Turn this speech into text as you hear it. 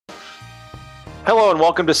Hello and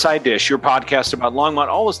welcome to Side Dish, your podcast about Longmont,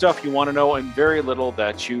 all the stuff you want to know and very little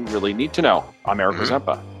that you really need to know. I'm Eric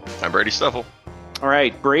Zampa. I'm Brady Stuffle. All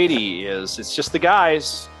right, Brady it's just the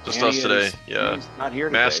guys. Just us today. Yeah. He's not here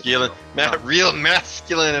masculine, today. Real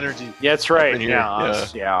masculine energy. Yeah, that's right. Yeah,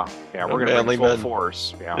 us. Yeah. We're going to bring full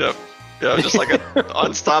force. Yeah. Yeah, just like an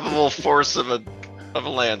unstoppable force of a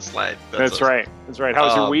landslide. That's right. How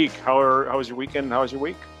was your week? How was your weekend? How was your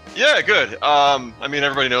week? Yeah, good.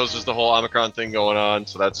 Everybody knows there's the whole Omicron thing going on,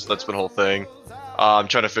 so that's been a whole thing. I'm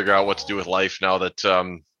trying to figure out what to do with life now that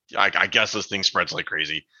I guess this thing spreads like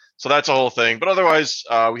crazy. So that's a whole thing. But otherwise,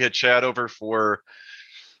 we had Chad over for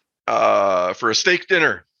a steak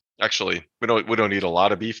dinner. Actually, we don't eat a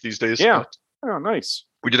lot of beef these days. Yeah. Oh, nice.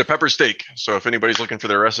 We did a pepper steak. So if anybody's looking for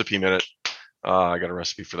their recipe minute, I got a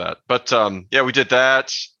recipe for that. But we did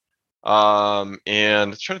that. And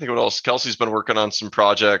I'm trying to think what else. Kelsey's been working on some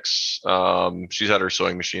projects. She's had her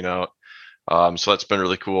sewing machine out. So that's been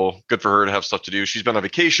really cool. Good for her to have stuff to do. She's been on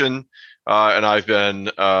vacation, and I've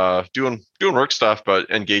been doing work stuff, but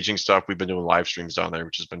engaging stuff. We've been doing live streams down there,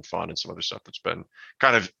 which has been fun, and some other stuff that's been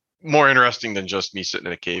kind of more interesting than just me sitting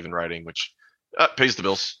in a cave and writing, which pays the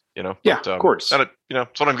bills, Yeah, but, of course. And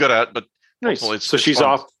it's what I'm good at, but nice. So she's fun.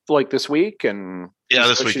 Off like this week, and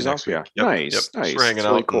this week she's off. Week. Yeah, yep. Nice. So we're hanging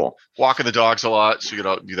out, cool. Walking the dogs a lot, so we get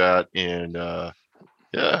out and do that, and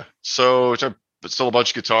So but still a bunch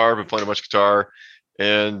of guitar. Been playing a bunch of guitar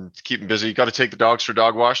and keeping busy. Got to take the dogs for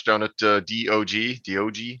dog wash down at DOG.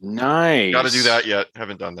 Nice. Got to do that yet.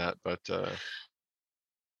 Haven't done that, but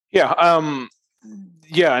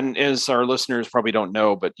and as our listeners probably don't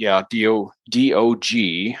know, but DOG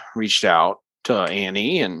reached out to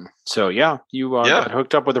Annie, and so you got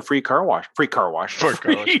hooked up with a free dog wash.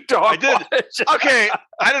 I did. Okay,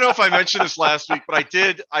 I don't know if I mentioned this last week, but I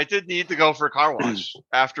did need to go for a car wash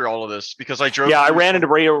after all of this because I drove. Yeah, I ran into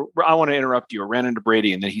Brady. I want to interrupt you. I ran into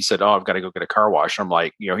Brady, and then he said, "Oh, I've got to go get a car wash." I'm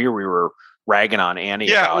like, here we were ragging on Annie.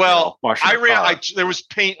 Yeah, washing I ran. There was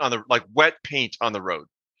paint on wet paint on the road.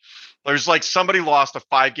 There's somebody lost a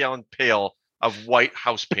 5-gallon pail of white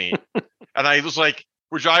house paint, and I was like,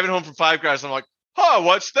 we're driving home from Five Guys, and I'm like, oh,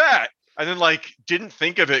 what's that? And then didn't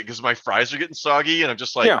think of it because my fries are getting soggy, and I'm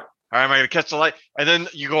just like, all right, am I gonna catch the light? And then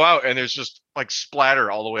you go out, and there's just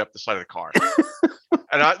splatter all the way up the side of the car.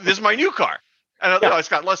 And this is my new car, and it's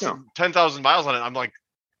got less than 10,000 miles on it. I'm like,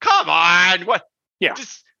 come on, what? Yeah,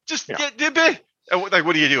 just get bit. What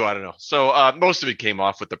do you do? I don't know. So most of it came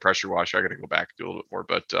off with the pressure washer. I got to go back and do a little bit more.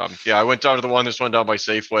 But I went down to this one down by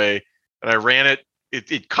Safeway, and I ran it.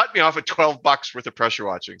 It cut me off at $12 worth of pressure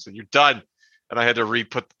washing. So you're done. And I had to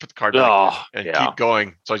put the car down and keep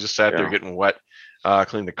going. So I just sat there getting wet,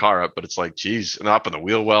 cleaning the car up. But it's like, geez, and up on the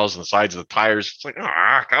wheel wells and the sides of the tires. It's like,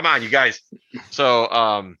 come on, you guys.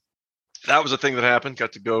 So that was a thing that happened.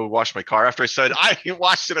 Got to go wash my car after I said I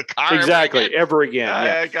washed in a car ever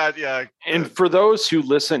again. And for those who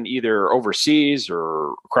listen either overseas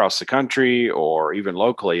or across the country or even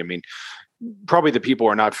locally, I mean, probably the people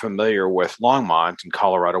who are not familiar with Longmont and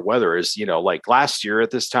Colorado weather is, like last year at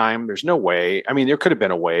this time, there's no way. I mean, there could have been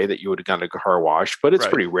a way that you would have gone to car wash, but it's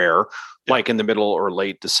pretty rare, like in the middle or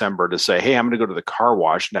late December to say, hey, I'm going to go to the car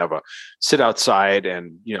wash and have a sit outside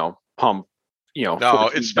and, pump,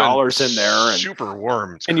 it's dollars in there and super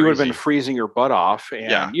warm. And you would have been freezing your butt off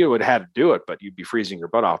and you would have had to do it, but you'd be freezing your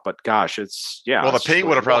butt off. But gosh, well, the paint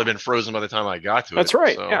would have probably been frozen by the time I got to it. That's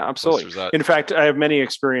right. So yeah, absolutely. In fact, I have many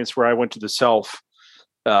experience where I went to the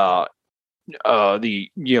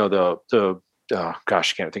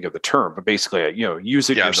gosh, I can't think of the term, but basically, use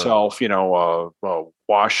it yourself,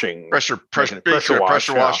 washing pressure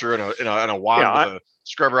washer and a wand with a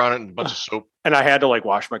scrubber on it and a bunch of soap. And I had to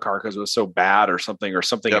wash my car because it was so bad or something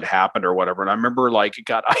had happened or whatever. And I remember it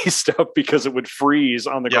got iced up because it would freeze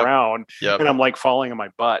on the ground. And I'm falling on my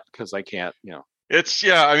butt because I can't, It's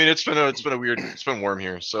it's been warm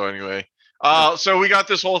here. So anyway, so we got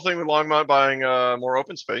this whole thing with Longmont buying more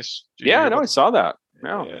open space. I saw that.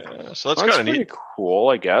 Yeah. So that's kind of neat. Cool,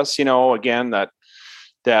 I guess. Again, that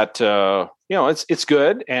it's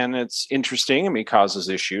good and it's interesting. I mean, it causes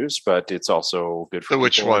issues, but it's also good for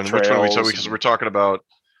which one we tell because we're talking about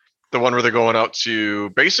the one where they're going out to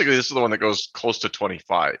basically this is the one that goes close to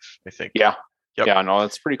 25, I think. Yeah. Yep. Yeah, no,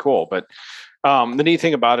 that's pretty cool. But the neat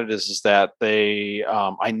thing about it is that they,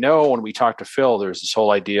 I know when we talked to Phil, there's this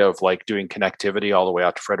whole idea of doing connectivity all the way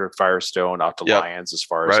out to Frederick Firestone, out to Lyons, as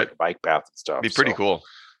far as the bike path and stuff. Be pretty cool.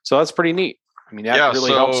 So that's pretty neat. I mean, that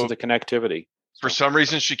really helps with the connectivity. For some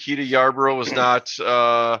reason, Shakita Yarborough was not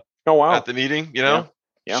at the meeting,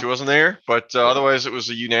 Yeah. She wasn't there, but otherwise it was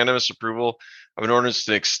a unanimous approval. of an ordinance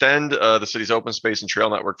to extend the city's open space and trail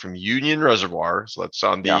network from Union Reservoir, so that's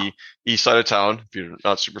on the east side of town, if you're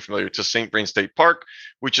not super familiar, to St. Vrain State Park,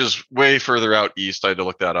 which is way further out east. I had to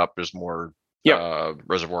look that up. There's more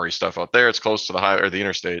reservoir-y stuff out there. It's close to the highway or the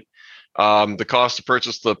interstate. The cost to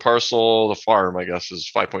purchase the parcel, the farm, I guess, is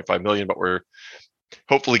 $5.5 million, but we're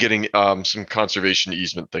hopefully getting some conservation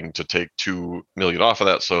easement thing to take $2 million off of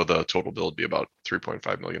that, so the total bill would be about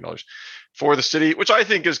 $3.5 million for the city, which I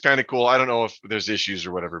think is kind of cool. I don't know if there's issues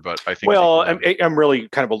or whatever, but I think. Well, I'm really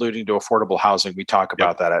kind of alluding to affordable housing. We talk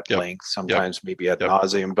about that at length, sometimes maybe ad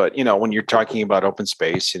nauseum, but when you're talking about open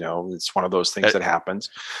space, it's one of those things that happens.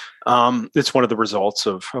 It's one of the results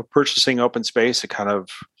of purchasing open space. It kind of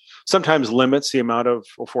sometimes limits the amount of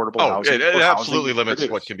affordable housing. It absolutely limits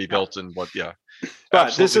what can be built and what,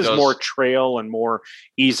 But this is more trail and more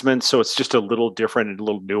easement, so it's just a little different and a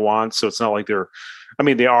little nuanced. So it's not like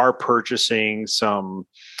they are purchasing some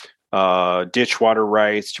ditch water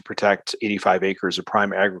rights to protect 85 acres of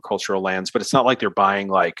prime agricultural lands, but it's not like they're buying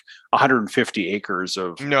like 150 acres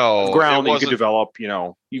of ground that you could develop.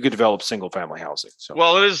 You could develop single family housing. So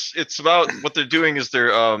it's about what they're doing is they're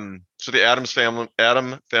so the Adam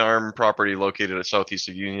Farm property located at southeast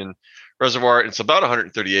of Union Reservoir. It's about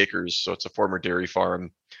 130 acres, so it's a former dairy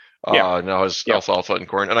farm. Now has alfalfa and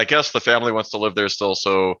corn, and I guess the family wants to live there still,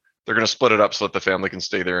 so they're going to split it up so that the family can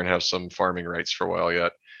stay there and have some farming rights for a while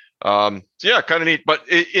yet. Kind of neat. But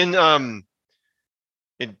in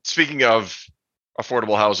speaking of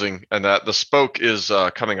affordable housing, and that the Spoke is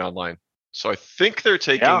coming online, so I think they're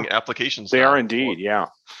taking applications. They are indeed,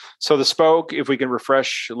 So the Spoke, if we can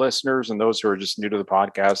refresh listeners and those who are just new to the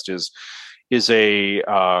podcast, is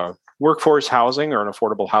a workforce housing or an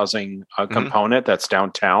affordable housing component that's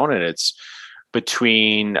downtown, and it's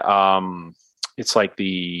between it's like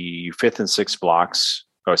the 5th and 6th blocks,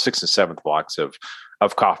 or 6th and 7th blocks of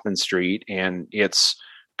Kaufman Street, and it's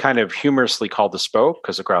kind of humorously called the Spoke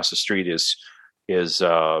because across the street is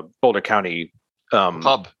Boulder County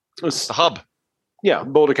Hub. The Hub. Yeah,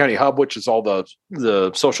 Boulder County Hub, which is all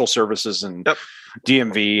the social services and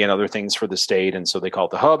DMV and other things for the state. And so they call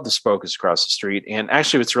it the Hub. The Spoke is across the street. And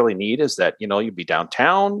actually what's really neat is that, you'd be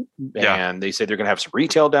downtown and they say they're going to have some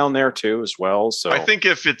retail down there too as well. So I think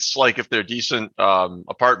if they're decent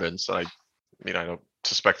apartments, I don't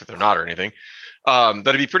suspect that they're not or anything,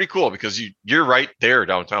 that'd be pretty cool because you're right there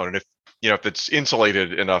downtown. And if it's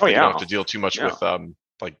insulated enough, you don't have to deal too much with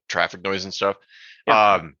like traffic noise and stuff.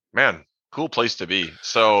 Man, cool place to be.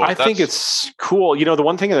 So I think it's cool. The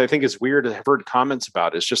one thing that I think is weird, I've heard comments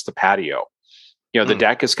about, is just the patio. The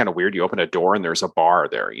deck is kind of weird. You open a door and there's a bar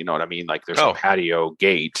there. You know what I mean? Like there's a patio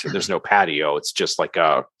gate. There's no patio. It's just like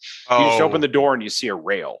you just open the door and you see a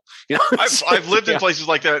rail. I've lived in places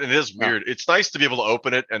like that, and it is weird. It's nice to be able to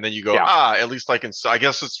open it and then you go, at least I can. I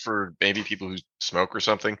guess it's for maybe people who smoke or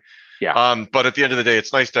something. Yeah. But at the end of the day,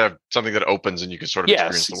 it's nice to have something that opens and you can sort of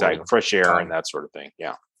experience the world. Fresh air and that sort of thing.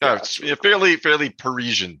 Yeah. It's fairly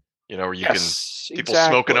Parisian, where you can people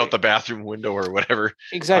smoking out the bathroom window or whatever.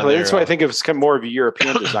 Exactly. That's why I think it's kind of more of a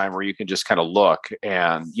European design where you can just kind of look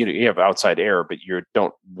and you have outside air, but you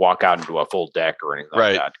don't walk out into a full deck or anything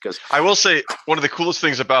like that. Because I will say one of the coolest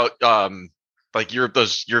things about like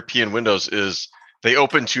those European windows is they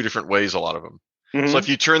open two different ways. A lot of them. So if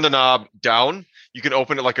you turn the knob down, you can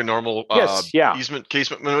open it like a normal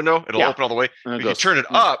casement window. It'll open all the way. If you turn it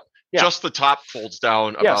up, just the top folds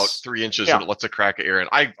down about 3 inches and it lets a crack of air in.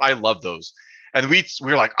 I love those. And we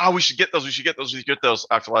were like, we should get those. We should get those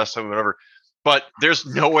after last time, whatever. But there's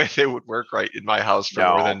no way they would work right in my house for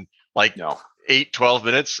more than 8-12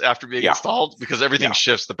 minutes after being installed because everything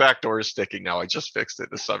shifts. The back door is sticking now. I just fixed it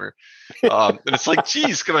this summer. And it's like,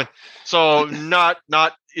 geez, come on. So not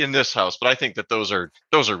in this house, but I think that those are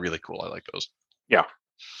really cool. I like those. Yeah.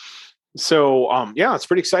 So, it's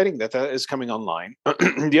pretty exciting that is coming online.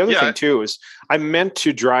 The other thing too is I meant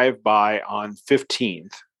to drive by on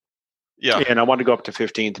 15th. Yeah. And I want to go up to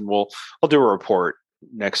 15th and I'll do a report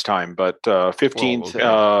next time, but 15th,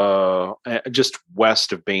 just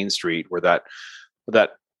west of Bain Street where that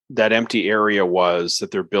empty area was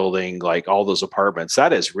that they're building like all those apartments,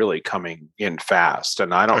 that is really coming in fast.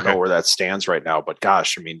 And I don't know where that stands right now, but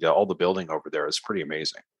gosh, I mean, all the building over there is pretty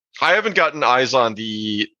amazing. I haven't gotten eyes on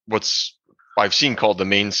what's I've seen called the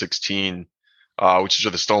Main 16, which is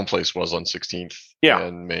where the Stone Place was on 16th.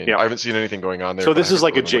 And Main. I haven't seen anything going on there. So this is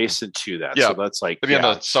like adjacent to that. So that's like maybe on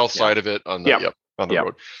the south side of it on the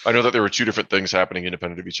road. I know that there were two different things happening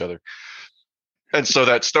independent of each other. And so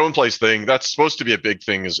that Stone Place thing, that's supposed to be a big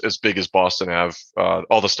thing, as big as Boston Ave,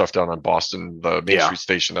 all the stuff down on Boston, the Main Street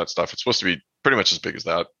Station, that stuff. It's supposed to be pretty much as big as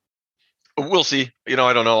that. We'll see. I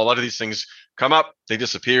don't know. A lot of these things come up, they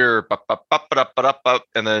disappear,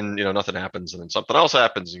 and then nothing happens, and then something else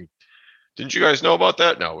happens. Didn't you guys know about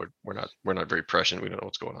that? No, we're not very prescient. We don't know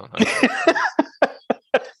what's going on.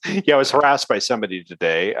 Yeah, I was harassed by somebody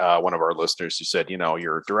today, one of our listeners, who said,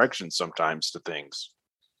 your directions sometimes to things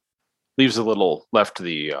leaves a little left to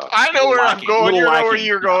the. I know where I'm going. You know where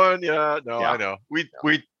you're going. Yeah, no, yeah. I know.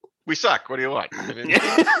 We suck. What do you want?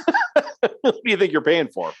 What do you think you're paying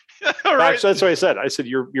for? Right. Actually, that's what I said. I said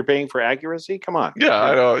you're paying for accuracy. Come on. Yeah,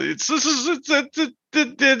 I know. This is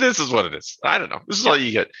what it is. I don't know. This is all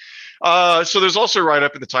you get. So there's also a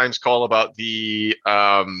write-up in the Times Call about the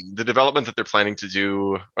development that they're planning to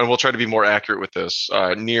do, and we'll try to be more accurate with this,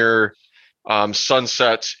 near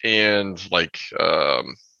Sunset and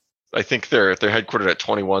I think they're headquartered at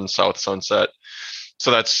 21 South Sunset. So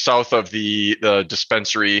that's south of the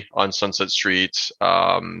dispensary on Sunset Street.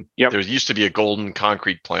 There used to be a Golden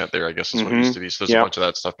concrete plant there, I guess is what it used to be. So there's a bunch of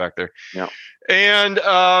that stuff back there. Yeah. And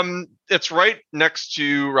it's right next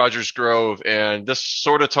to Rogers Grove. And this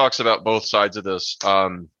sort of talks about both sides of this,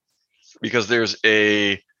 because there's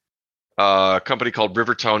a company called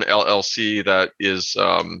Rivertown LLC that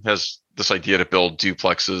has this idea to build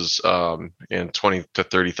duplexes and 20 to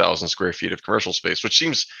 30,000 square feet of commercial space, which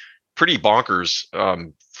seems pretty bonkers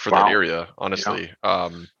for that area, honestly. Yeah.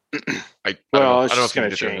 I don't know it's going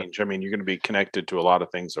to change. I mean, you're going to be connected to a lot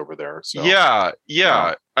of things over there. So yeah.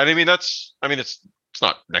 And I mean, it's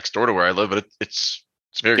not next door to where I live, but it's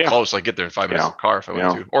very close. I get there in 5 minutes in a car if I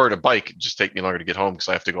want to, or in a bike. It'd just take me longer to get home because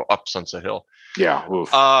I have to go up Sunset Hill. Yeah.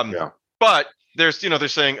 But there's they're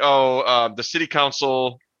saying, the city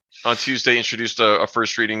council on Tuesday introduced a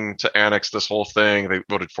first reading to annex this whole thing. They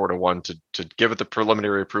voted 4-1 to give it the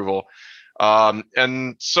preliminary approval.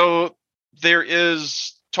 And so there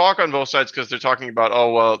is talk on both sides because they're talking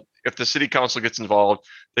about, if the city council gets involved,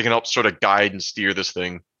 they can help sort of guide and steer this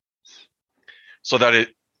thing so that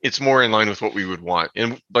it's more in line with what we would want.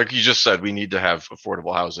 And like you just said, we need to have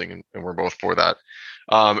affordable housing, and we're both for that.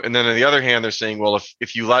 And then on the other hand, they're saying, well,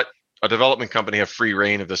 if you let a development company have free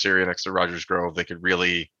reign of this area next to Rogers Grove, they could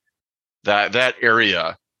really, that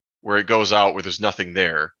area where it goes out where there's nothing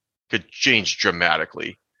there could change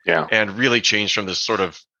dramatically. Yeah. And really change from this sort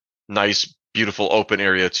of nice, beautiful open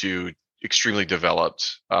area to extremely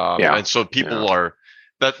developed. And so people are,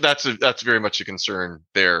 that's very much a concern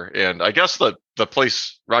there. And I guess the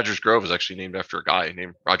place Rogers Grove is actually named after a guy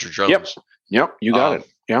named Roger Jones. Yep. You got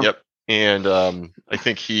it. Yeah. Yep. And I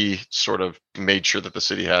think he sort of made sure that the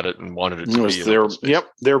city had it and wanted it to be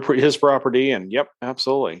his property, and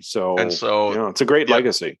absolutely. So it's a great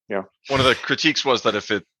legacy. Yeah. One of the critiques was that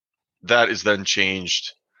if that is then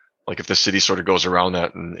changed, like if the city sort of goes around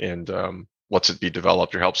that and lets it be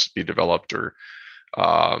developed or helps it be developed, or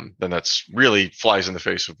then that's really flies in the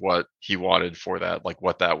face of what he wanted for that, like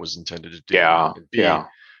what that was intended to do. Yeah.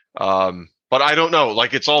 But I don't know,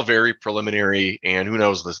 like it's all very preliminary, and who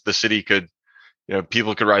knows, the city could,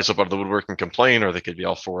 people could rise up out of the woodwork and complain, or they could be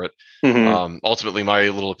all for it. Mm-hmm. Ultimately, my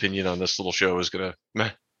little opinion on this little show is going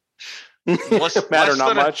to less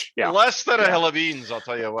than a hill of beans, I'll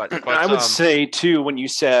tell you what. But, I would say too, when you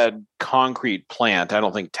said concrete plant, I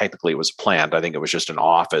don't think technically it was planned. I think it was just an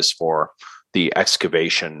office for the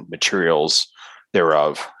excavation materials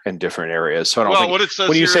thereof in different areas. So I don't think what it says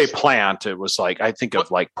when you say plant, it was like, I think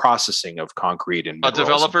of like processing of concrete and a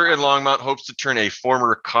developer in Longmont hopes to turn a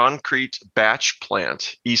former concrete batch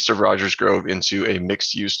plant east of Rogers Grove into a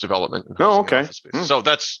mixed use development. Okay. So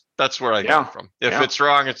that's where I got it from. If it's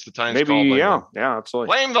wrong, it's the Times Call. Maybe, absolutely.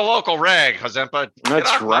 Blame the local rag, Hazempa.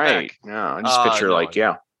 That's right. Yeah. I just picture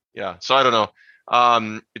Yeah. So I don't know.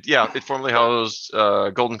 It formerly housed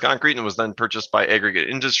Golden Concrete and was then purchased by Aggregate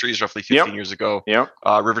Industries roughly 15 years ago.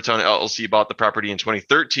 Rivertown LLC bought the property in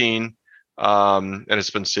 2013, and it's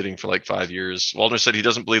been sitting for like 5 years. Waldner said he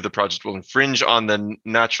doesn't believe the project will infringe on the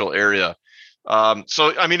natural area.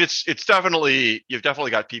 So I mean, it's definitely, you've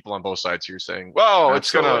definitely got people on both sides here saying, "Whoa,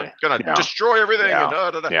 it's gonna destroy everything,"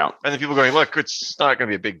 and then people going, "Look, it's not gonna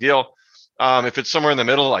be a big deal." If it's somewhere in the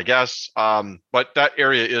middle, I guess. But that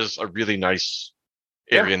area is a really nice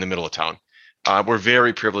area in the middle of town. We're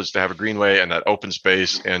very privileged to have a greenway and that open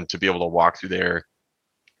space, and to be able to walk through there.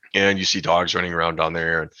 And you see dogs running around down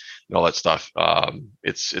there and all that stuff.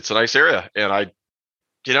 It's a nice area. And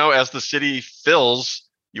as the city fills,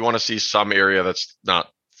 you want to see some area that's not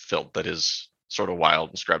filled, that is sort of wild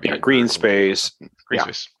and scrubby. Yeah, green space. Green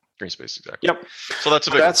space, exactly. Yep. So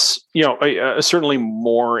that's certainly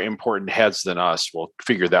more important heads than us will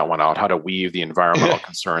figure that one out, how to weave the environmental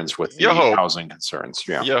concerns with the housing concerns.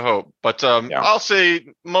 Yeah. Yeah, hope. But I'll say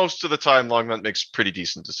most of the time Longmont makes pretty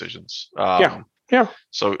decent decisions. Yeah.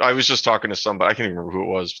 So I was just talking to somebody, I can't even remember who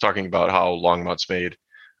it was, talking about how Longmont's made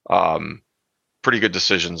pretty good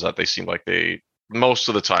decisions that they seem like most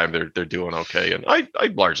of the time they're doing okay. And I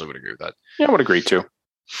largely would agree with that. Yeah, I would agree too.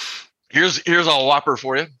 Here's a whopper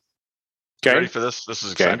for you. Okay. Ready for this? This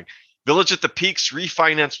is exciting. Village at the Peaks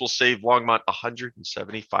refinance will save Longmont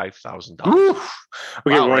 $175,000. Okay,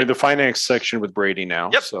 we're going to the finance section with Brady now.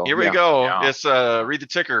 Yep, so, here we go. Yeah. It's read the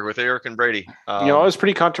ticker with Eric and Brady. It was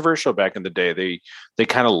pretty controversial back in the day. They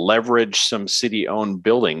kind of leveraged some city-owned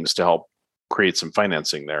buildings to help create some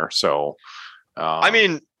financing there. So, I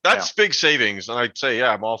mean, that's big savings, and I'd say,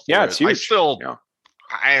 I'm all for it. It's huge. I still.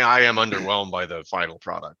 I am underwhelmed by the final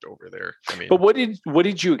product over there. I mean, but what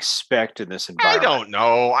did you expect in this environment? I don't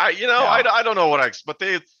know. I don't know what I expect.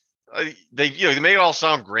 But they made it all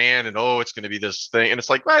sound grand and it's going to be this thing, and it's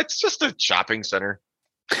like, it's just a shopping center.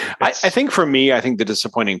 I think for me, I think the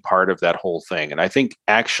disappointing part of that whole thing, and I think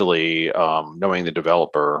actually knowing the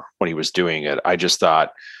developer when he was doing it, I just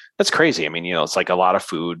thought that's crazy. I mean, it's like a lot of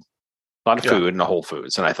food in the Whole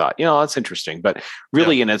Foods. And I thought, that's interesting. But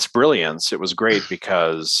really in its brilliance, it was great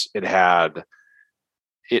because it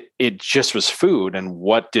just was food. And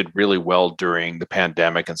what did really well during the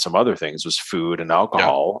pandemic and some other things was food and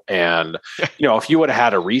alcohol. Yeah. And, if you would have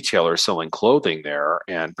had a retailer selling clothing there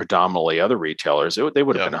and predominantly other retailers, they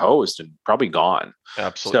would have been hosed and probably gone.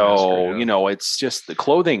 Absolutely. So, it's just the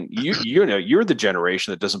clothing, you're the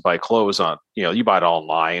generation that doesn't buy clothes on, you buy it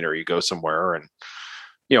online or you go somewhere and,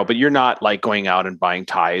 but you're not like going out and buying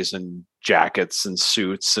ties and jackets and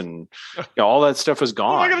suits and all that stuff is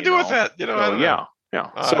gone. What am I going to do with that? Yeah.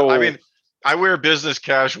 So I mean, I wear business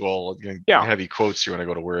casual, heavy quotes here when I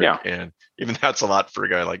go to work, and even that's a lot for a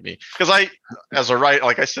guy like me. Because as a writer,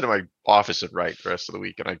 like I sit in my office and write the rest of the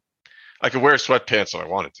week, and I could wear sweatpants if I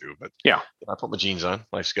wanted to, but I put my jeans on.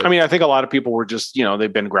 Life's good. I mean, I think a lot of people were just,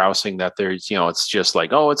 they've been grousing that there's, it's just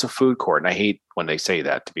like, it's a food court. And I hate when they say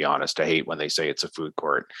that, to be honest. I hate when they say it's a food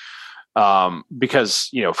court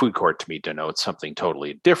because, food court to me denotes something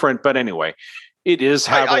totally different. But anyway, it is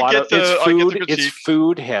it's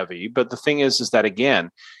food heavy. But the thing is that,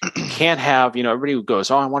 again, you can't have, everybody who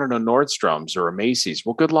goes, I want to know Nordstrom's or a Macy's.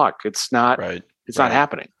 Well, good luck. It's not, it's not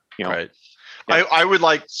happening. Right. Yeah. I would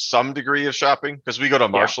like some degree of shopping because we go to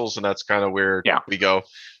Marshall's and that's kind of where we go.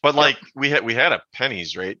 But like we had a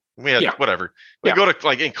Penny's, right? We had whatever. We go to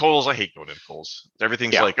like in Kohl's. I hate going to Kohl's.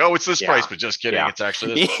 Everything's like, it's this price, but just kidding. It's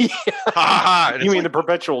actually this. You mean the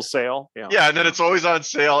perpetual sale? Yeah, and then it's always on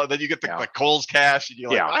sale, and then you get the Kohl's cash, and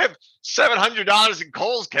you're like, I have $700 in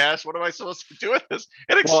Kohl's cash. What am I supposed to do with this?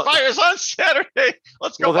 It expires on Saturday.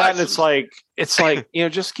 Let's go. Well, it's like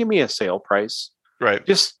just give me a sale price. Right.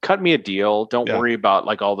 Just cut me a deal. Don't worry about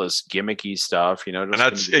like all this gimmicky stuff, And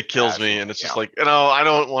it kills me. And it's just like, I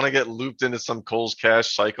don't want to get looped into some Kohl's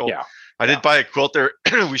cash cycle. Yeah. I did buy a quilt there.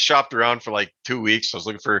 We shopped around for like 2 weeks. I was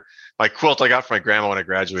looking for my quilt I got for my grandma when I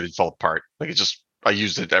graduated. It fell apart. Like I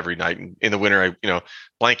used it every night. And in the winter,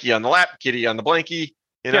 blankie on the lap, kitty on the blankie.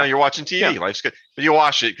 You're watching TV. Life's good. But you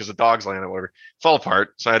wash it because the dog's laying it, whatever. It fell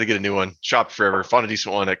apart. So I had to get a new one. Shopped forever. Found a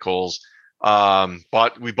decent one at Kohl's.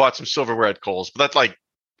 We bought some silverware at Kohl's, but that's like,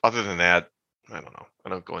 other than that, I don't know. I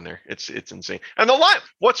don't go in there. It's insane. And the line,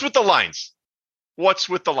 what's with the lines?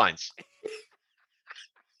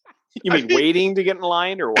 You mean waiting to get in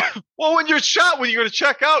line or what? Well, when you're going to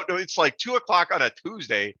check out, it's like 2:00 on a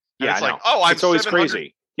Tuesday. And it's like, it's always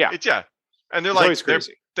crazy. Yeah. And they're like,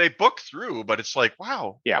 they book through, but it's like,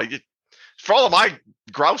 wow. Yeah. For all of my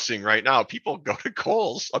grousing right now, people go to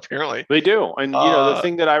Kohl's, apparently. They do. And, the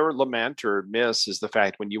thing that I lament or miss is the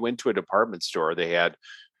fact when you went to a department store, they had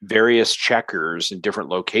various checkers in different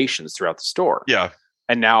locations throughout the store. Yeah.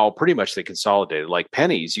 And now pretty much they consolidated. Like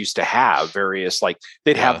Penny's used to have various, like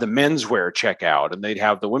they'd have the menswear checkout and they'd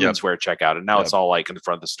have the women's wear checkout. And now it's all like in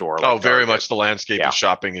front of the store. Like very much the landscape of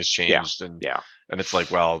shopping has changed. And it's like,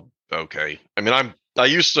 well, okay. I mean, I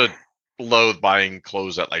used to loathe buying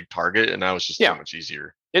clothes at like Target, and now it's just so much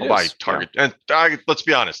easier. I'll buy Target, and let's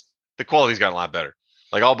be honest, the quality's gotten a lot better.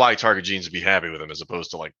 Like I'll buy Target jeans and be happy with them, as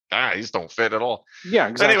opposed to like these don't fit at all. Yeah,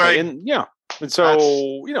 exactly. Anyway, and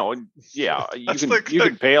so you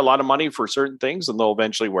can pay a lot of money for certain things, and they'll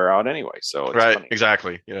eventually wear out anyway. So it's funny.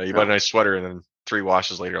 Exactly. You buy a nice sweater, and then 3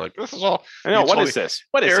 washes later, like this is all. I know. What is this?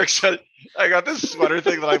 Eric said, I got this sweater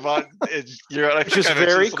thing that I bought. It's just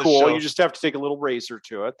very cool. You just have to take a little razor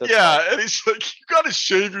to it. And he's like, you got to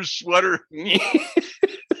shave your sweater.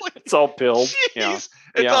 It's all pilled. It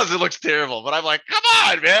does. It looks terrible, but I'm like, come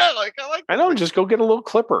on, man! I know. Just go get a little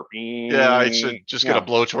clipper. Yeah, I should just get a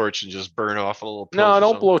blowtorch and just burn off a little. No,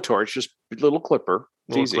 don't blowtorch. Just a little clipper.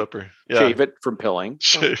 It's easy. Clipper. Shave it from pilling.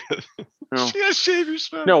 Shave it. No. Yeah, shave your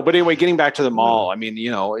spoon. No, but anyway, getting back to the mall, I mean,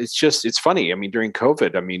 it's funny. I mean, during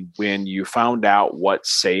COVID, I mean, when you found out what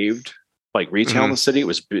saved like retail in the city, it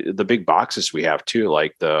was the big boxes we have too,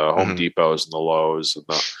 like the Home Depots and the Lowe's and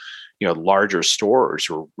the larger stores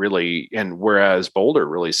were really, and whereas Boulder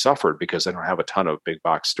really suffered because they don't have a ton of big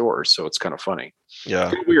box stores, so it's kind of funny. Yeah,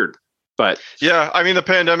 it's weird, but yeah, I mean, the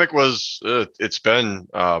pandemic was it's been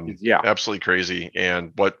absolutely crazy,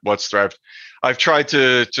 and what's thrived. I've tried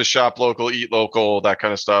to shop local, eat local, that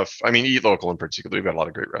kind of stuff. I mean, eat local in particular. We've got a lot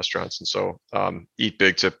of great restaurants, and so eat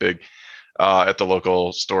big, tip big at the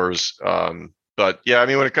local stores. But yeah, I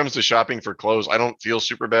mean, when it comes to shopping for clothes, I don't feel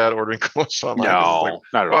super bad ordering clothes online. No,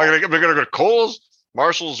 not at all. I'm gonna go to Kohl's,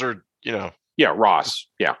 Marshalls, or Yeah, Ross.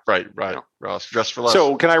 Yeah. Right. Yeah. Ross. Dress for less.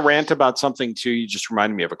 So can I rant about something too? You just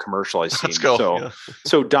reminded me of a commercial I seen. Let's go.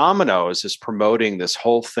 So Domino's is promoting this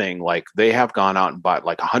whole thing. Like they have gone out and bought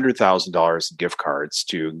like $100,000 in gift cards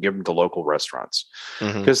to give them to local restaurants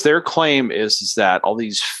because their claim is that all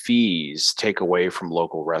these fees take away from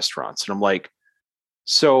local restaurants. And I'm like,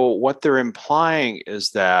 so what they're implying is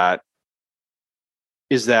that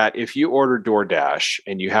if you order DoorDash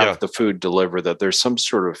and you have the food delivered, that there's some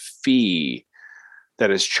sort of fee that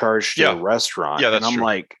is charged to the restaurant. Yeah, that's and I'm true.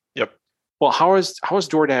 like, yep. Well, how is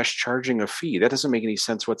DoorDash charging a fee? That doesn't make any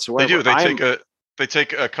sense whatsoever. They do. They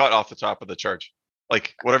take a cut off the top of the charge,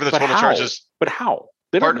 like whatever the total charge is. But how?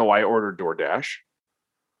 They don't know I ordered DoorDash.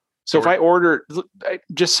 So if I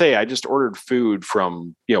just say I just ordered food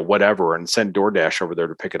from whatever and send DoorDash over there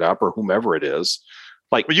to pick it up or whomever it is,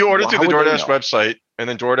 like you order through the DoorDash website and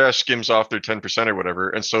then DoorDash skims off their 10% or whatever,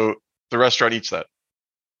 and so the restaurant eats that.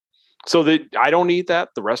 So I don't eat that.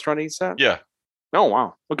 The restaurant eats that. Yeah. Oh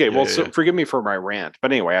wow. Okay. So forgive me for my rant,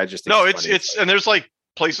 but anyway, I just think it's and there's like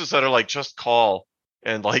places that are like just call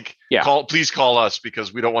and like please call us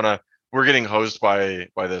because we don't want to. We're getting hosed by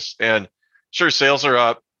this, and sure sales are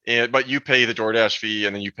up. But you pay the DoorDash fee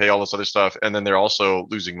and then you pay all this other stuff. And then they're also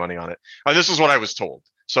losing money on it. And this is what I was told.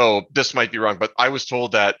 So this might be wrong, but I was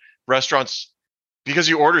told that restaurants, because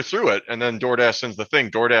you order through it and then DoorDash sends the thing,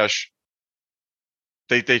 DoorDash,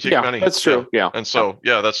 they take money. That's true. Yeah. And so,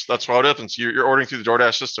 that's how it happens. You're ordering through the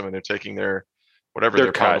DoorDash system and they're taking their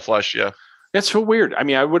pound of flesh. Yeah. That's so weird. I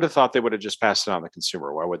mean, I would have thought they would have just passed it on the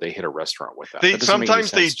consumer. Why would they hit a restaurant with that? Sometimes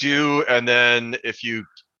they do. And then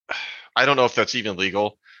I don't know if that's even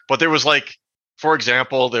legal. But there was for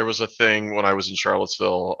example, there was a thing when I was in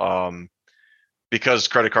Charlottesville, because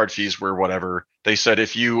credit card fees were whatever. They said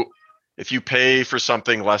if you pay for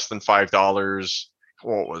something less than $5,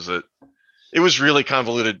 what was it? It was really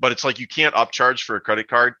convoluted, but it's like you can't upcharge for a credit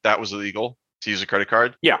card. That was illegal to use a credit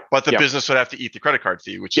card. Yeah. But the business would have to eat the credit card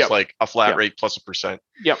fee, which is like a flat rate plus 1%.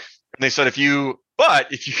 Yep. And they said if you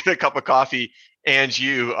get a cup of coffee and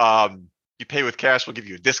you pay with cash, we'll give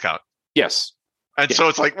you a discount. Yes. And so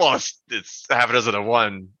it's like, well, it's half a dozen of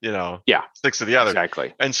one, six of the other.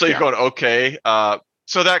 Exactly. And so you're going, okay.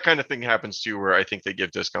 So that kind of thing happens too, where I think they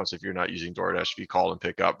give discounts if you're not using DoorDash, if you call and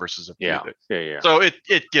pick up versus if yeah. So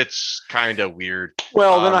it gets kind of weird.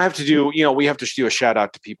 Well, then I have to do, we have to do a shout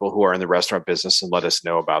out to people who are in the restaurant business and let us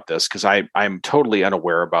know about this because I'm totally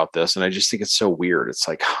unaware about this. And I just think it's so weird. It's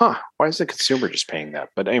like, why is the consumer just paying that?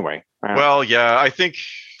 But anyway. Well, yeah, I think,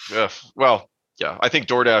 yeah, I think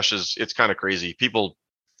DoorDash it's kind of crazy. People,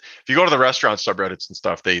 if you go to the restaurant subreddits and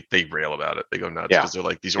stuff, they rail about it. They go nuts because they're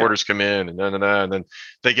like, these orders come in and then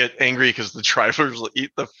they get angry because the drivers will eat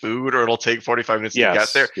the food or it'll take 45 minutes to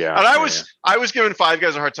get there. Yeah, and I was giving Five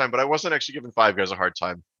Guys a hard time, but I wasn't actually giving Five Guys a hard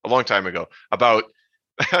time a long time ago about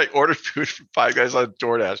I ordered food from Five Guys on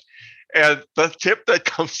DoorDash. And the tip that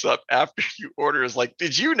comes up after you order is like,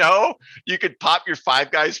 did you know you could pop your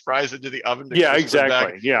Five Guys fries into the oven? Yeah,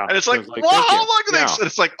 exactly. Yeah. And it's like, well, how long are they? And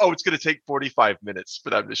it's like, oh, it's going to take 45 minutes for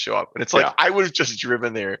them to show up. And it's like, I would have just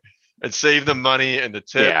driven there and saved the money and the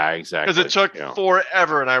tip. Yeah, exactly. Because it took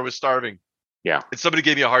forever and I was starving. Yeah. And somebody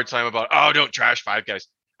gave me a hard time about, oh, don't trash Five Guys.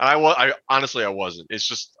 And I honestly, I wasn't. It's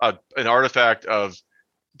just an artifact of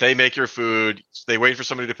they make your food. They wait for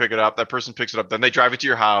somebody to pick it up. That person picks it up. Then they drive it to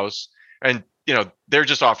your house. And, they're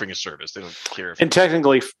just offering a service. They don't care. And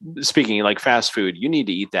technically speaking, like fast food, you need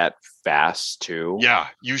to eat that fast too. Yeah,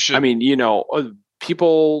 you should. I mean,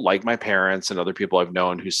 people like my parents and other people I've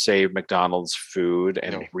known who save McDonald's food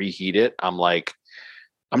and reheat it. I'm like,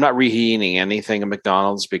 I'm not reheating anything at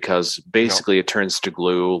McDonald's because basically it turns to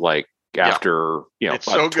glue like after, it's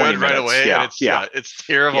so good right away. Yeah. And it's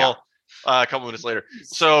terrible. Yeah. A couple minutes later.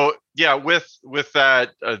 So with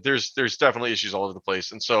that, there's definitely issues all over the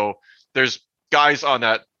place. And so there's guys on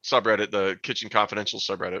that subreddit, the Kitchen Confidential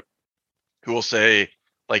subreddit, who will say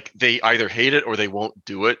like they either hate it or they won't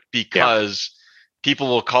do it because people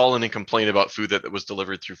will call in and complain about food that was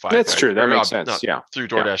delivered through Five That's Guys. true. That makes sense. Through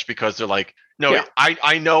DoorDash because they're like, no,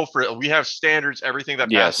 I know we have standards. Everything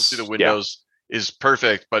that passes through the windows is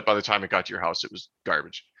perfect, but by the time it got to your house, it was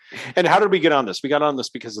garbage. And how did we get on this? We got on this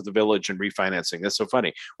because of the Village and refinancing. That's so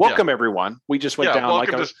funny. Welcome, everyone. We just went down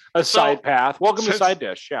like a side path. Welcome to Side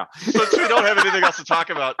Dish. Yeah. Since we don't have anything else to talk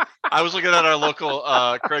about, I was looking at our local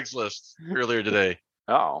Craigslist earlier today.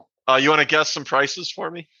 Oh. You want to guess some prices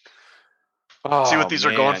for me? See what these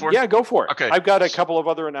are going for? Yeah, go for it. Okay. I've got a couple of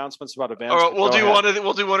other announcements about events. All right, we'll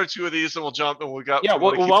do one or two of these, and we'll jump. And we got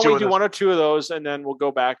why don't we do one or two of those, and then we'll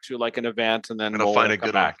go back to like an event, and then we'll find a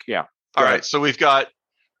good back. One. Yeah. All right. So we've got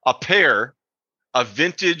a pair of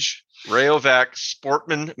vintage Rayovac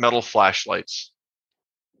Sportman metal flashlights.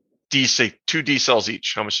 Two D cells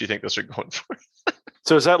each. How much do you think those are going for?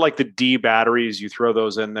 So is that like the D batteries? You throw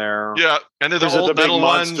those in there? Yeah, and they're the old metal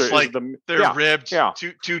ones. Like they're ribbed. Yeah.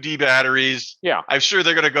 Two D batteries. Yeah, I'm sure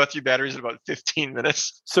they're going to go through batteries in about 15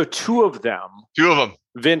 minutes. So two of them.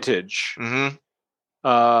 Vintage. Mm-hmm.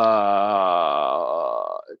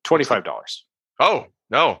 $25. Oh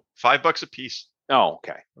no, $5 a piece. Oh,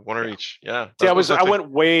 okay. One or each. Yeah. See, I went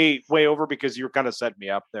way over because you were kind of setting me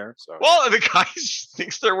up there. So well, the guy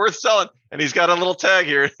thinks they're worth selling, and he's got a little tag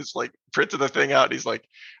here. It's like printed the thing out. And he's like,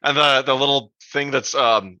 and the little thing that's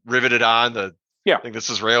riveted on the. Yeah. I think this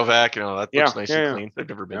is Rayovac. That looks nice and clean. They've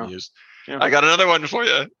never been used. Yeah. I got another one for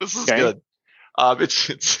you. This is good.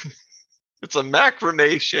 It's a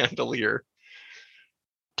macrame chandelier.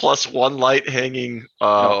 Plus one light hanging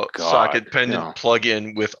socket pendant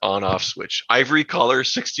plug-in with on-off switch. Ivory color,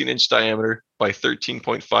 16-inch diameter by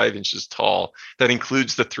 13.5 inches tall. That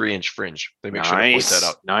includes the 3-inch fringe. They make sure to point that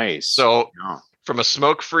out. Nice. So from a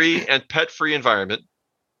smoke-free and pet-free environment,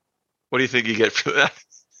 what do you think you get for that?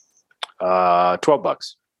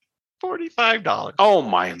 $12. $45. Oh,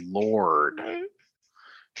 my Lord.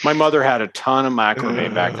 My mother had a ton of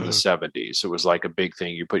macrame back in the 70s. It was like a big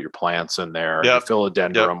thing. You put your plants in there, you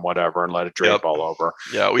philodendron, whatever, and let it drape all over.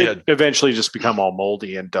 Yeah, we had eventually just become all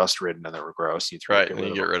moldy and dust ridden, and they were gross. You throw and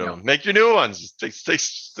you get rid of them. Make your new ones.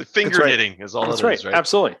 The finger knitting is all that is, right?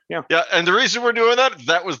 Absolutely. Yeah. Yeah, and the reason we're doing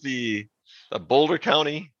that was the Boulder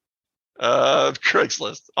County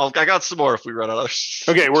Craigslist. I got some more if we run out of.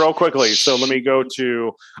 Okay, real quickly. So let me go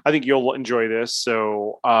to. I think you'll enjoy this.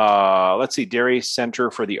 So let's see, Dairy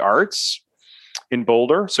Center for the Arts in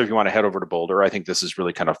Boulder. So if you want to head over to Boulder, I think this is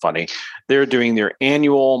really kind of funny. They're doing their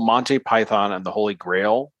annual Monty Python and the Holy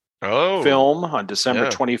Grail film on December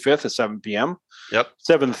 25th at 7 p.m. Yep,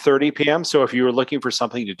 7:30 p.m. So if you were looking for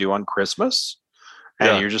something to do on Christmas.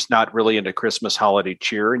 And you're just not really into Christmas holiday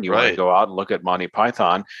cheer and you want to go out and look at Monty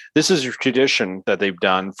Python. This is a tradition that they've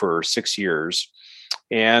done for 6 years.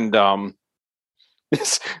 And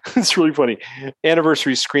it's really funny.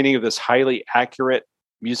 Anniversary screening of this highly accurate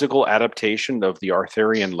musical adaptation of the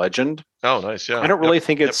Arthurian legend. Oh, nice. Yeah. I don't really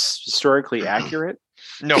think it's historically accurate.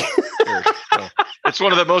 No. It's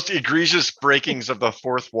one of the most egregious breakings of the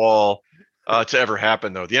fourth wall to ever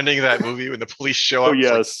happen, though. The ending of that movie when the police show up. Oh,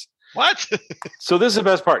 yes. What? So this is the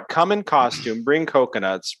best part. Come in costume, bring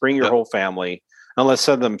coconuts, bring your whole family, unless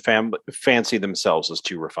some of them fancy themselves as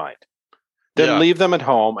too refined. Then leave them at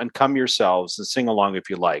home and come yourselves and sing along if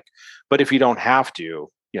you like. But if you don't have to,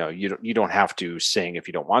 you don't have to sing if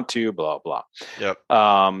you don't want to, blah, blah. Yep.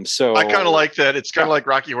 So I kind of like that. It's kind of like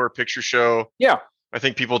Rocky Horror Picture Show. Yeah. I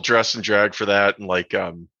think people dress and drag for that. And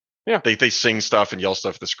they sing stuff and yell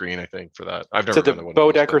stuff at the screen, I think, for that. I've never been to one.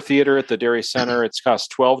 Bodecker Theater at the Dairy Center. It's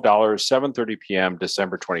cost $12, 7:30 p.m.,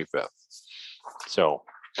 December 25th. So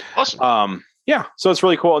awesome. So it's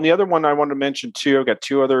really cool. And the other one I wanted to mention too, I've got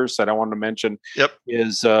two others that I wanted to mention. Yep.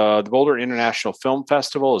 Is the Boulder International Film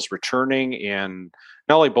Festival is returning in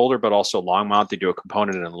not only Boulder, but also Longmont. They do a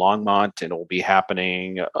component in Longmont, and it will be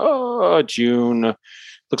happening June.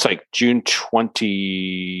 Looks like June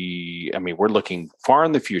 20. I mean, we're looking far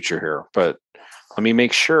in the future here, but let me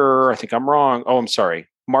make sure. I think I'm wrong. Oh, I'm sorry.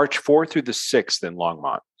 March 4th through the 6th in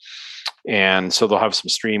Longmont. And so they'll have some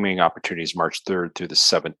streaming opportunities March 3rd through the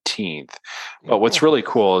 17th. But what's really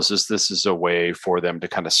cool is this is a way for them to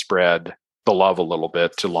kind of spread the love a little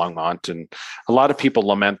bit to Longmont. And a lot of people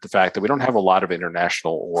lament the fact that we don't have a lot of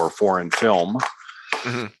international or foreign film.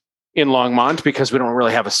 Mm-hmm. In Longmont, because we don't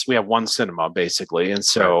really have we have one cinema basically. And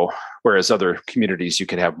so, whereas other communities, you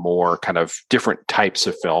can have more kind of different types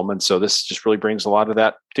of film. And so this just really brings a lot of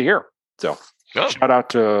that to here. So shout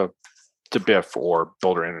out to BIFF or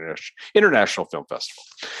Boulder International Film Festival.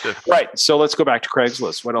 Right. So let's go back to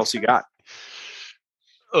Craigslist. What else you got?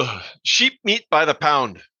 Sheep meat by the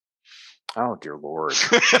pound. Oh, dear Lord.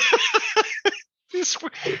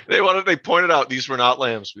 They pointed out these were not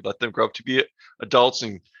lambs. We let them grow up to be adults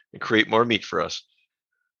and create more meat for us.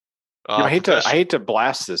 I hate to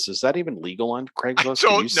blast this. Is that even legal on Craigslist? I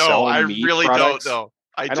don't know. I really don't know.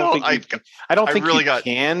 I don't think you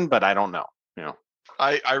can, but I don't know. You know,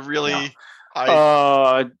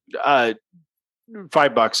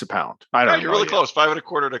 $5 a pound. I don't know. You're really close.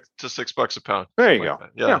 $5.25 to $6 a pound. There you go.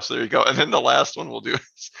 Yeah. So there you go. And then the last one we'll do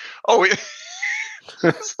is,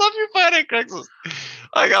 stuff you find at Craigslist.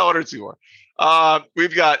 I got one or two more.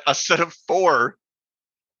 We've got a set of 4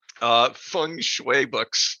 feng shui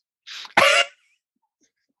books.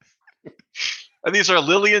 And these are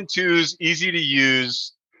Lillian Tu's easy to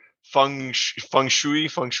use feng shui.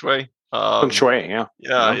 Feng shui, yeah.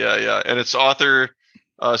 Yeah. And it's author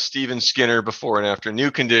Stephen Skinner, before and after. New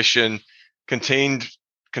condition, contains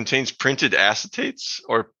printed acetates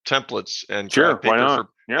or templates and graph paper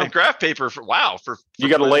and graph paper for you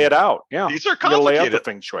got to lay it out. Yeah, these are complicated. Lay out the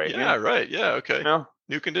feng shui. Yeah, right. Yeah, okay. Yeah.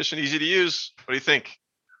 New condition, easy to use. What do you think?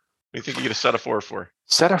 What do you think you get a set of 4 for?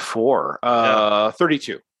 Set of 4,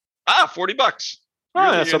 32. $40.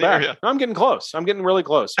 Oh, that's so bad. Area. I'm getting close. I'm getting really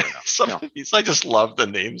close. Some of these, I just love the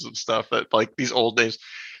names of stuff that, like, these old names.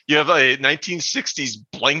 You have a 1960s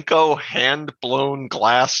Blanco hand-blown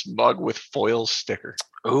glass mug with foil sticker.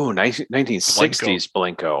 Ooh, 1960s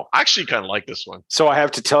Blanco. I actually kind of like this one. So I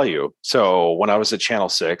have to tell you, when I was at Channel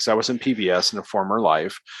 6, I was in PBS in a former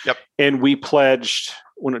life. Yep. And we pledged,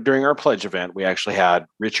 during our pledge event, we actually had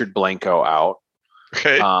Richard Blanco out.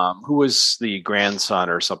 Okay. Who was the grandson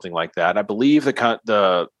or something like that. I believe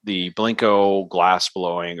the Blanco glass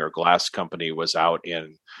blowing or glass company was out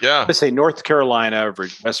in, let's say, North Carolina,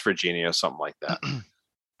 West Virginia, something like that.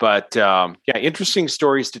 But interesting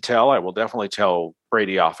stories to tell. I will definitely tell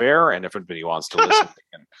Brady off air, and if anybody wants to listen,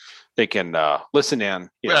 they can listen in.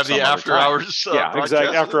 We have the after hours.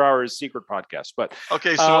 Exactly. After hours secret podcast. But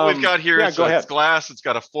okay, so what we've got here is it's glass. It's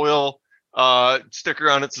got a foil sticker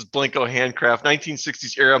on it. Says Blanco Handcraft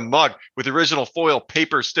 1960s era mug with original foil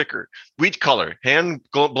paper sticker, wheat color, hand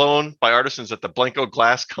blown by artisans at the Blanco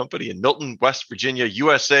Glass Company in Milton, West Virginia,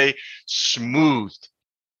 USA. Smoothed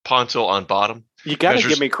pontil on bottom. You got to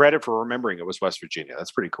give me credit for remembering it was West Virginia.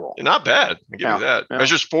 That's pretty cool. Not bad. I give you that. Yeah.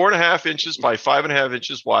 Measures 4.5 inches by 5.5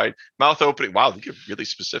 inches wide. Mouth opening. Wow, you get really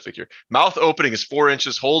specific here. Mouth opening is 4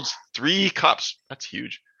 inches. Holds 3 cups. That's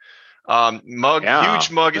huge. Huge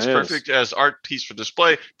mug is perfect as art piece for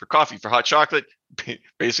display, for coffee, for hot chocolate,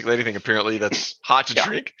 basically anything apparently that's hot to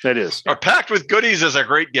drink. It is. Are packed with goodies as a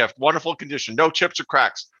great gift. Wonderful condition. No chips or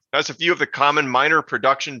cracks. That's a few of the common minor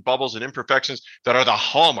production bubbles and imperfections that are the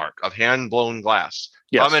hallmark of hand-blown glass.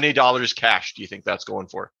 Yes. How many dollars cash do you think that's going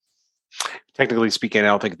for? Technically speaking, I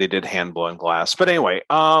don't think they did hand-blown glass. But anyway,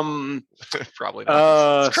 probably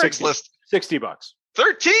not. Craigslist. $60.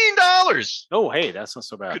 $13. Oh, hey, that's not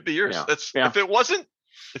so bad. Could be yours. If it wasn't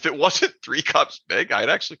 3 cups big, I'd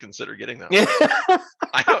actually consider getting that.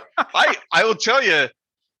 I will tell you,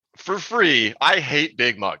 for free, I hate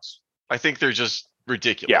big mugs. I think they're just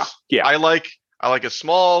ridiculous. Yeah. I like a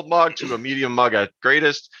small mug to a medium mug at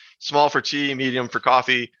greatest. Small for tea, medium for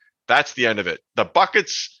coffee. That's the end of it. The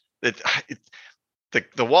buckets, the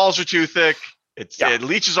walls are too thick. It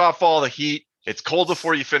leaches off all the heat. It's cold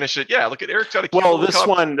before you finish it. Yeah, look at Eric's got a cute this cup.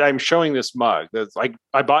 One, I'm showing this mug that's like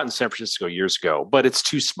I bought in San Francisco years ago, but it's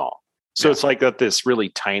too small. So it's like got this really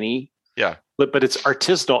tiny. Yeah. But it's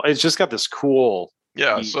artisanal. It's just got this cool.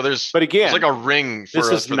 Yeah. So there's like a ring.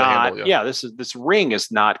 This ring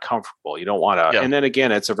is not comfortable. You don't want to. Yeah. And then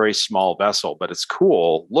again, it's a very small vessel, but it's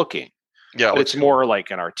cool looking. Yeah, but it's more like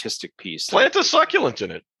an artistic piece. Plant a succulent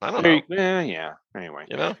in it. I don't know. Yeah. Anyway,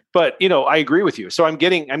 but I agree with you. So I'm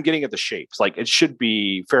getting at the shapes. Like it should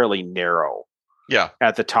be fairly narrow. Yeah,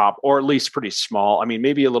 at the top, or at least pretty small. I mean,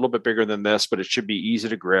 maybe a little bit bigger than this, but it should be easy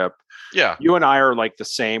to grip. Yeah, you and I are like the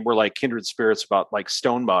same. We're like kindred spirits about like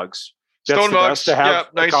stone mugs. Stone mugs to have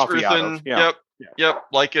nice coffee earthen. Out of. Yep.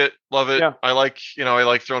 Like it. Love it. Yeah. I like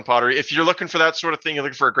throwing pottery. If you're looking for that sort of thing, you're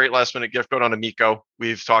looking for a great last minute gift, go down to Miko.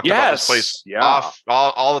 We've talked about this place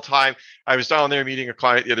all the time. I was down there meeting a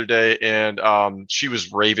client the other day, and she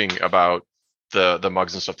was raving about the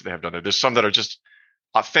mugs and stuff that they have done there. There's some that are just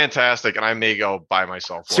fantastic, and I may go buy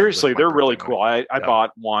myself one. Seriously, they're really cool. I bought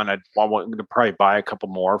one. I'm going to probably buy a couple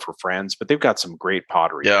more for friends, but they've got some great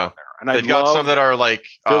pottery down there. And they've got some that are like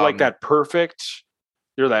they're like that perfect.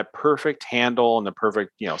 They're that perfect handle and the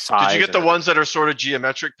perfect, size. Did you get the ones that are sort of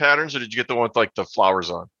geometric patterns, or did you get the one with like the flowers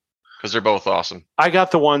on? Because they're both awesome. I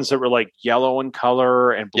got the ones that were like yellow in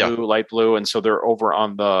color and blue, light blue, and so they're over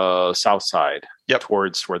on the south side,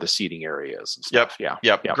 towards where the seating area is. And stuff.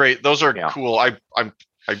 Yep. Great. Those are cool. I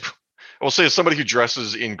I'll say as somebody who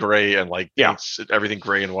dresses in gray and like paints everything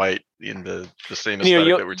gray and white in the same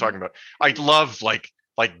aesthetic that we're talking about. I love like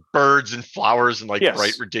birds and flowers and like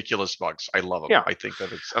bright, ridiculous mugs. I love them. Yeah. I think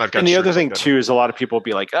that it's, and I've got. And the other thing too is a lot of people will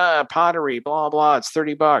be like, pottery, blah, blah, it's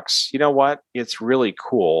 $30. You know what? It's really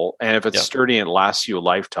cool. And if it's sturdy and it lasts you a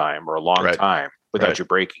lifetime or a long time without you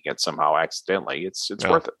breaking it somehow accidentally, it's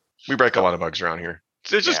worth it. We break a lot of mugs around here.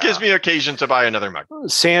 It just gives me occasion to buy another mug.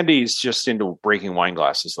 Sandy's just into breaking wine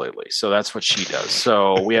glasses lately. So that's what she does.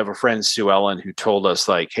 So we have a friend, Sue Ellen, who told us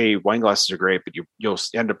like, hey, wine glasses are great, but you'll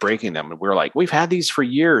end up breaking them. And we're like, we've had these for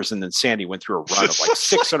years. And then Sandy went through a run of like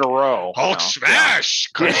 6 in a row. Hulk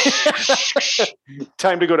smash!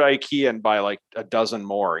 Time to go to IKEA and buy like a dozen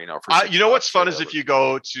more, you know. You know what's fun is if you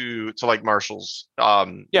go to like Marshall's,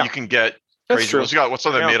 you can get crazy ones. You got what's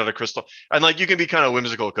something made out of crystal, and like you can be kind of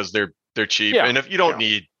whimsical because they're cheap. And if you don't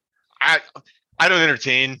need, I don't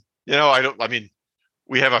entertain. You know, I mean,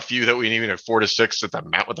 we have a few that we even have 4 to 6 at the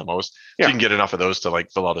mat with the most. So you can get enough of those to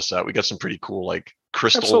like fill out a set. We got some pretty cool like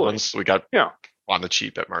crystal ones. We got on the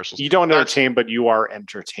cheap at Marshall's. You don't entertain, but you are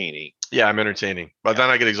entertaining. Yeah, I'm entertaining, but then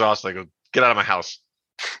I get exhausted. I go, get out of my house,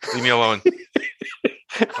 leave me alone. I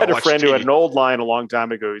had a friend who had an old line a long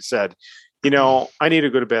time ago who said, you know, I need to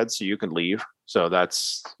go to bed so you can leave. So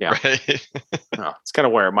that's, it's kind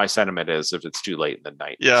of where my sentiment is if it's too late in the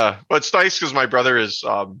night. Yeah. But it's nice because my brother is,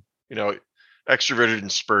 you know, extroverted in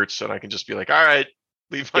spurts, and I can just be like, all right,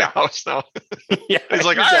 leave my house now. He's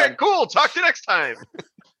like, all right, cool. Talk to you next time.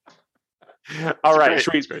 All right.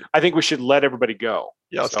 I think we should let everybody go.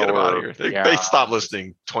 Yeah, let's get them out of here. They stopped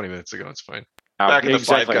listening 20 minutes ago. It's fine. Back in the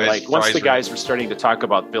Five Guys, like once the guys were starting to talk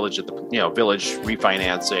about village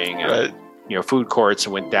refinancing and food courts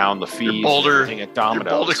and went down the fees, Boulder at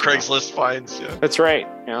Domino's, Boulder Craigslist finds. Yeah, that's right.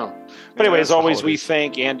 Yeah. But anyway, as always, we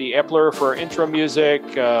thank Andy Epler for intro music.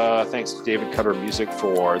 Thanks to David Cutter Music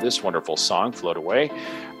for this wonderful song, "Float Away."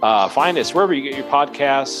 Find us wherever you get your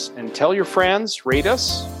podcasts and tell your friends. Rate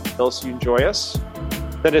us. Tell us you enjoy us.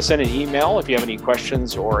 Send us an email if you have any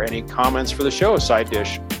questions or any comments for the show.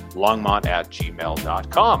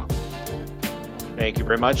 sidedishlongmont@gmail.com. Thank you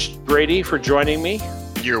very much, Brady, for joining me.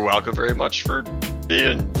 You're welcome very much for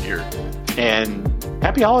being here. And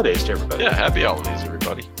happy holidays to everybody. Yeah, happy holidays,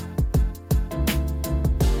 everybody.